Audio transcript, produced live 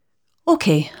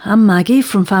Okay, I'm Maggie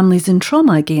from Families in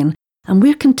Trauma again, and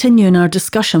we're continuing our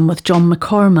discussion with John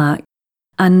McCormack.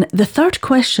 And the third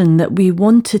question that we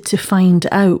wanted to find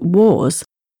out was,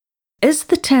 is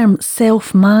the term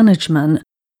self-management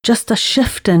just a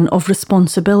shifting of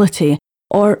responsibility,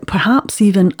 or perhaps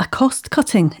even a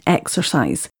cost-cutting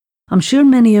exercise? I'm sure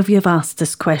many of you have asked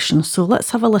this question, so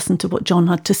let's have a listen to what John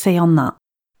had to say on that.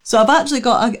 So I've actually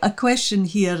got a question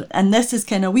here, and this is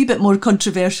kind of a wee bit more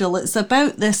controversial. It's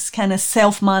about this kind of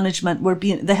self-management.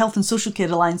 The Health and Social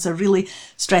Care Alliance are really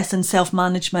stressing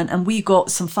self-management, and we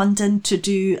got some funding to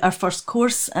do our first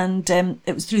course, and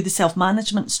it was through the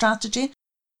self-management strategy.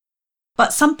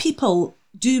 But some people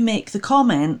do make the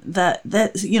comment that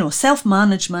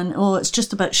self-management, it's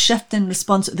just about shifting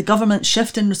the government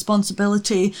shifting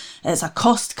responsibility. It's a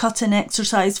cost-cutting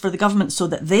exercise for the government so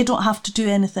that they don't have to do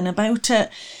anything about it.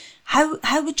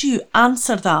 How would you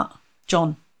answer that,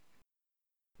 John?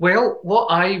 Well, what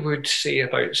I would say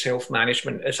about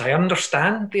self-management is I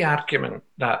understand the argument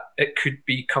that it could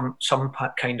become some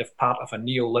kind of part of a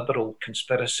neoliberal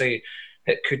conspiracy.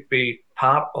 It could be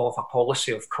part of a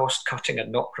policy of cost-cutting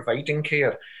and not providing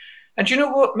care. And you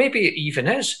know what? Maybe it even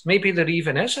is. Maybe there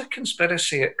even is a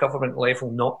conspiracy at government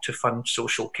level not to fund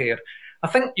social care. I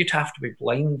think you'd have to be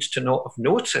blind to not have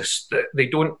noticed that they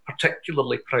don't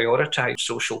particularly prioritise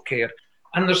social care.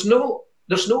 And there's no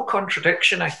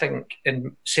contradiction, I think,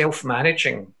 in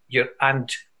self-managing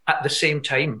and at the same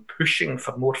time pushing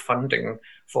for more funding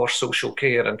for social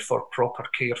care and for proper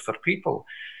care for people.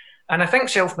 And I think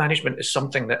self-management is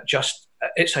something that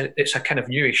it's a kind of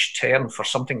newish term for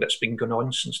something that's been going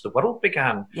on since the world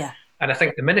began. Yeah. And I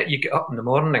think the minute you get up in the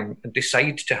morning and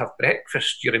decide to have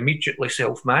breakfast, you're immediately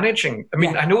self-managing. I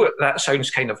mean, I know that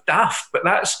sounds kind of daft, but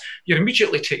you're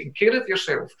immediately taking care of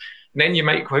yourself. And then you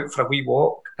might go out for a wee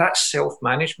walk. That's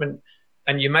self-management.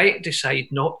 And you might decide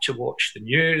not to watch the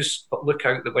news, but look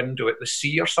out the window at the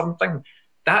sea or something.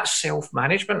 That's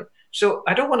self-management. So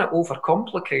I don't want to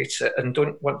overcomplicate it and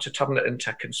don't want to turn it into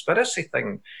a conspiracy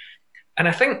thing. And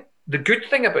I think the good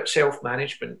thing about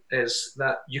self-management is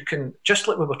that you can, just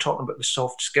like we were talking about the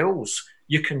soft skills,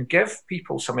 you can give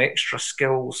people some extra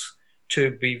skills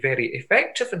to be very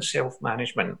effective in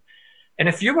self-management. And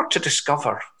if you were to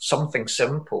discover something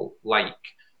simple like,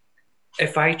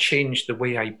 if I change the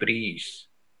way I breathe,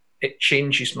 it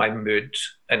changes my mood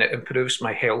and it improves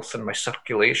my health and my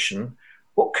circulation,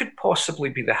 what could possibly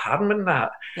be the harm in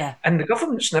that? Yeah. And the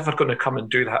government's never going to come and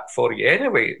do that for you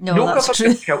anyway. No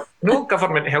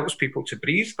Government helps people to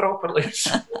breathe properly.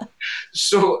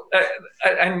 So,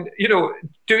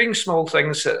 doing small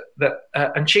things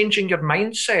and changing your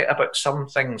mindset about some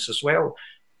things as well.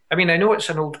 I mean, I know it's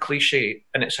an old cliche,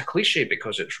 and it's a cliche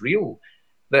because it's real,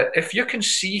 that if you can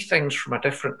see things from a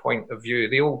different point of view,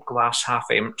 the old glass half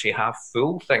empty, half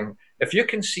full thing, if you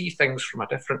can see things from a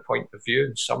different point of view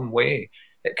in some way,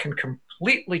 it can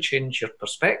completely change your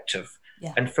perspective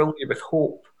and fill you with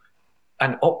hope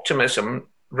and optimism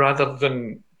rather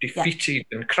than defeated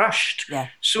and crushed. Yeah.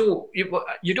 So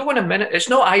you don't want it's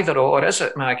not either or, is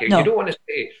it, Maggie? No. You don't want to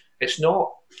say it's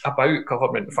not about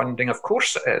government funding. Of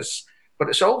course it is, but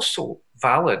it's also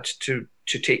valid to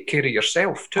take care of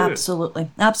yourself too. Absolutely.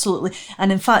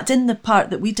 And in fact, in the part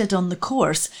that we did on the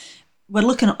course, we're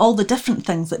looking at all the different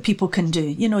things that people can do.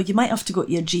 You know, you might have to go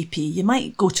to your GP, you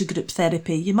might go to group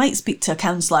therapy, you might speak to a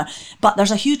counsellor, but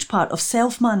there's a huge part of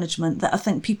self-management that I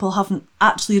think people haven't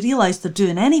actually realised they're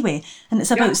doing anyway. And it's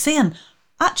about saying,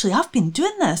 actually, I've been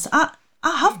doing this. I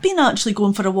have been actually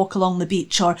going for a walk along the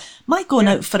beach, or my going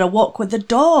out for a walk with the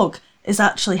dog is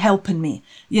actually helping me.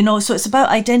 You know, so it's about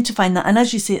identifying that. And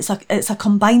as you say, it's a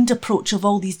combined approach of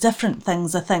all these different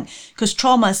things, I think, because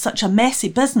trauma is such a messy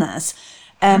business.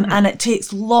 And it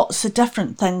takes lots of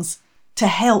different things to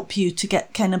help you to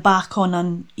get kind of back on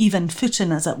an even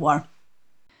footing, as it were.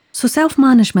 So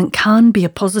self-management can be a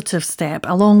positive step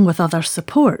along with other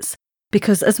supports,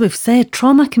 because as we've said,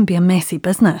 trauma can be a messy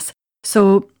business.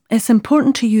 So it's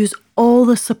important to use all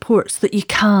the supports that you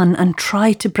can and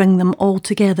try to bring them all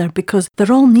together, because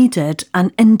they're all needed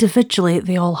and individually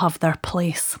they all have their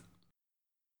place.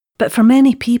 But for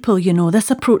many people, this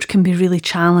approach can be really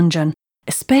challenging,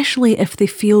 especially if they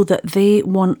feel that they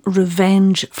want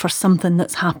revenge for something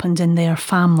that's happened in their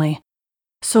family.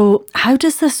 So how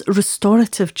does this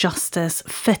restorative justice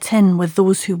fit in with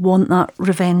those who want that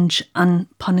revenge and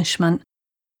punishment?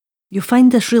 You'll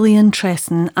find this really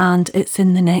interesting, and it's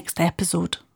in the next episode.